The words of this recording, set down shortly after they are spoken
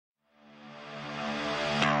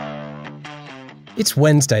It's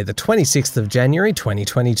Wednesday, the 26th of January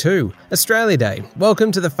 2022, Australia Day.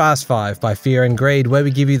 Welcome to the Fast Five by Fear and Greed, where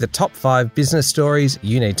we give you the top 5 business stories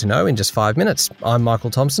you need to know in just 5 minutes. I'm Michael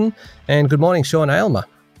Thompson, and good morning, Sean Aylmer.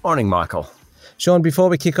 Morning, Michael. Sean, before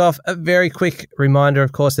we kick off, a very quick reminder,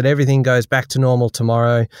 of course, that everything goes back to normal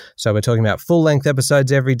tomorrow. So we're talking about full-length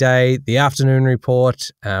episodes every day, the afternoon report,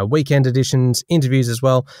 weekend editions, interviews as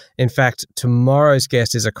well. In fact, tomorrow's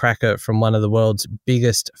guest is a cracker from one of the world's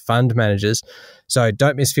biggest fund managers. So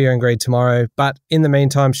don't miss Fear and Greed tomorrow. But in the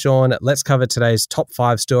meantime, Sean, let's cover today's top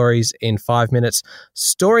 5 stories in 5 minutes.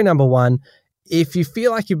 Story number 1. If you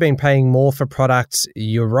feel like you've been paying more for products,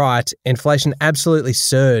 you're right. Inflation absolutely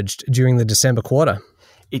surged during the December quarter.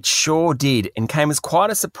 It sure did, and came as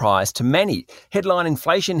quite a surprise to many. Headline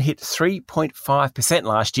inflation hit 3.5%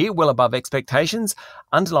 last year, well above expectations.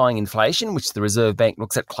 Underlying inflation, which the Reserve Bank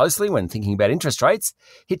looks at closely when thinking about interest rates,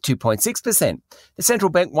 hit 2.6%. The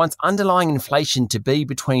central bank wants underlying inflation to be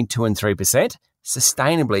between 2 and 3%,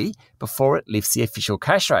 sustainably, before it lifts the official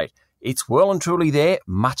cash rate. It's well and truly there,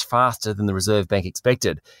 much faster than the Reserve Bank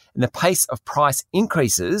expected. And the pace of price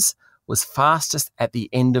increases was fastest at the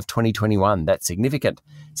end of 2021. That's significant.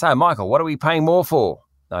 So, Michael, what are we paying more for?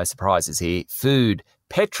 No surprises here. Food,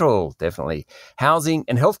 petrol, definitely. Housing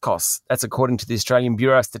and health costs. That's according to the Australian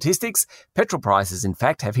Bureau of Statistics. Petrol prices, in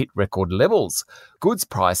fact, have hit record levels. Goods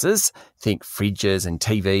prices, think fridges and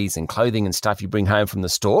TVs and clothing and stuff you bring home from the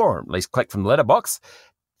store, or at least collect from the letterbox.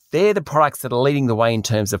 They're the products that are leading the way in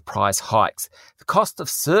terms of price hikes. The cost of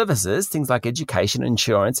services, things like education and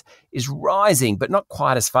insurance, is rising, but not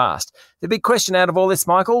quite as fast. The big question out of all this,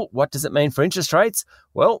 Michael, what does it mean for interest rates?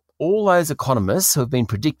 Well, all those economists who have been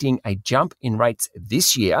predicting a jump in rates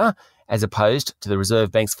this year, as opposed to the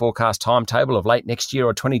Reserve Bank's forecast timetable of late next year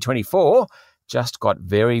or 2024, just got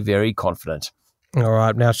very, very confident. All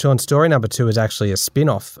right. Now, Sean, story number 2 is actually a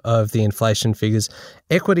spin-off of the inflation figures.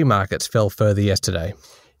 Equity markets fell further yesterday.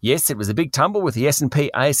 Yes, it was a big tumble with the S&P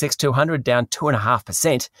ASX 200 down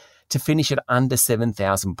 2.5% to finish at under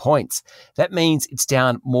 7,000 points. That means it's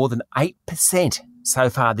down more than 8% so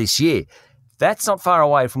far this year. That's not far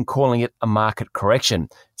away from calling it a market correction.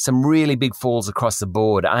 Some really big falls across the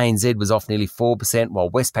board. ANZ was off nearly 4%, while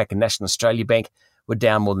Westpac and National Australia Bank were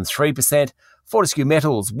down more than 3%. Fortescue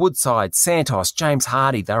Metals, Woodside, Santos, James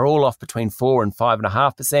Hardie, they're all off between 4 and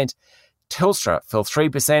 5.5%. Telstra fell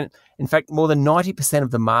 3%. In fact, more than 90%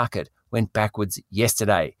 of the market went backwards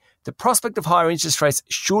yesterday. The prospect of higher interest rates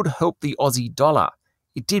should help the Aussie dollar.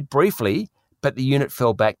 It did briefly, but the unit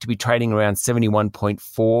fell back to be trading around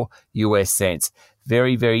 71.4 US cents.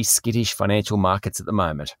 Very, very skittish financial markets at the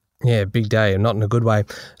moment. Yeah, big day, and not in a good way.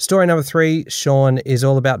 Story number 3, Sean, is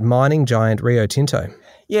all about mining giant Rio Tinto.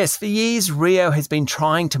 Yes, for years, Rio has been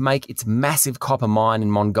trying to make its massive copper mine in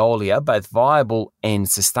Mongolia both viable and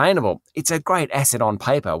sustainable. It's a great asset on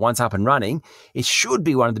paper. Once up and running, it should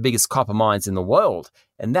be one of the biggest copper mines in the world,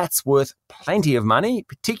 and that's worth plenty of money,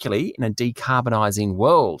 particularly in a decarbonising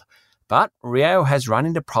world. But Rio has run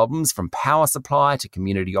into problems from power supply to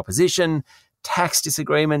community opposition, tax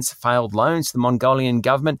disagreements, failed loans to the Mongolian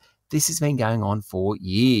government. This has been going on for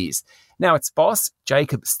years. Now, its boss,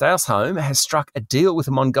 Jacob Stausholm, has struck a deal with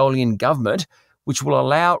the Mongolian government which will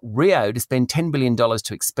allow Rio to spend $10 billion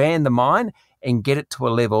to expand the mine and get it to a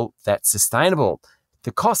level that's sustainable.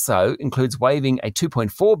 The cost, though, includes waiving a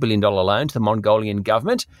 $2.4 billion loan to the Mongolian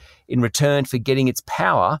government in return for getting its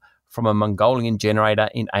power from a Mongolian generator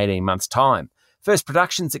in 18 months' time. First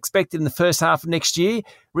production is expected in the first half of next year.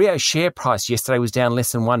 Rio's share price yesterday was down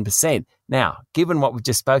less than 1%. Now, given what we've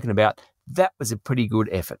just spoken about, that was a pretty good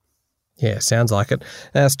effort. Yeah, sounds like it.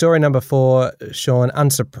 Now, story number 4, Sean,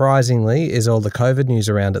 unsurprisingly, is all the COVID news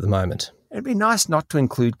around at the moment. It'd be nice not to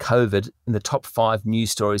include COVID in the top 5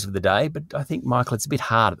 news stories of the day, but I think, Michael, it's a bit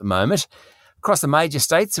hard at the moment. Across the major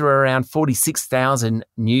states, there are around 46,000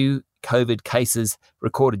 new COVID cases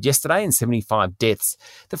recorded yesterday and 75 deaths.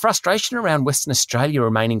 The frustration around Western Australia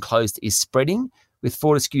remaining closed is spreading, with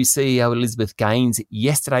Fortescue CEO Elizabeth Gaines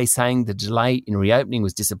yesterday saying the delay in reopening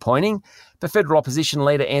was disappointing. But federal opposition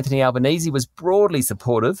leader Anthony Albanese was broadly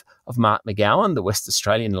supportive of Mark McGowan, the West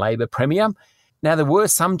Australian Labor Premier. Now, there were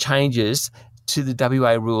some changes to the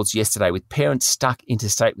WA rules yesterday, with parents stuck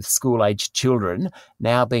interstate with school-aged children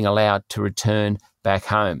now being allowed to return back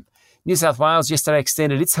home. New South Wales yesterday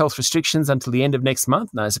extended its health restrictions until the end of next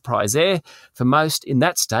month. No surprise there. For most in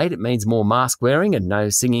that state, it means more mask wearing and no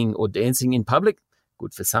singing or dancing in public.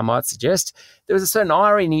 Good for some, I'd suggest. There was a certain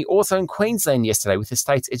irony also in Queensland yesterday, with the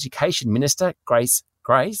state's Education Minister, Grace,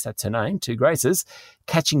 that's her name, 2 Graces,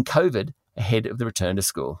 catching COVID ahead of the return to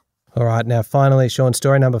school. All right, now finally, Sean,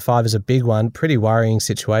 story number 5 is a big one. Pretty worrying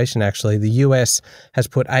situation, actually. The US has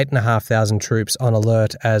put 8,500 troops on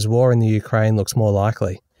alert as war in the Ukraine looks more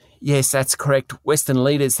likely. Yes, that's correct. Western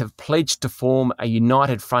leaders have pledged to form a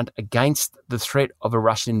united front against the threat of a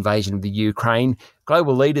Russian invasion of the Ukraine.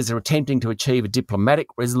 Global leaders are attempting to achieve a diplomatic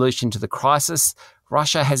resolution to the crisis.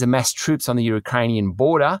 Russia has amassed troops on the Ukrainian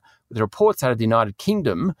border, with reports out of the United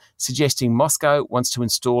Kingdom suggesting Moscow wants to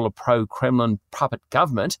install a pro-Kremlin puppet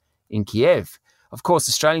government in Kiev. Of course,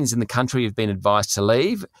 Australians in the country have been advised to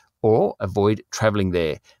leave or avoid travelling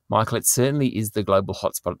there. Michael, it certainly is the global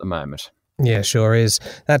hotspot at the moment. Yeah, sure is.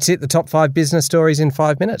 That's it, the top 5 business stories in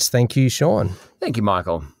 5 minutes. Thank you, Sean. Thank you,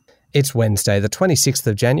 Michael. It's Wednesday, the 26th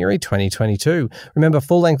of January, 2022. Remember,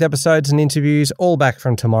 full-length episodes and interviews all back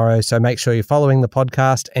from tomorrow, so make sure you're following the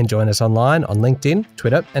podcast and join us online on LinkedIn,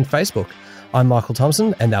 Twitter and Facebook. I'm Michael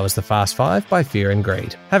Thompson, and that was the Fast 5 by Fear and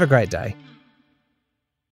Greed. Have a great day.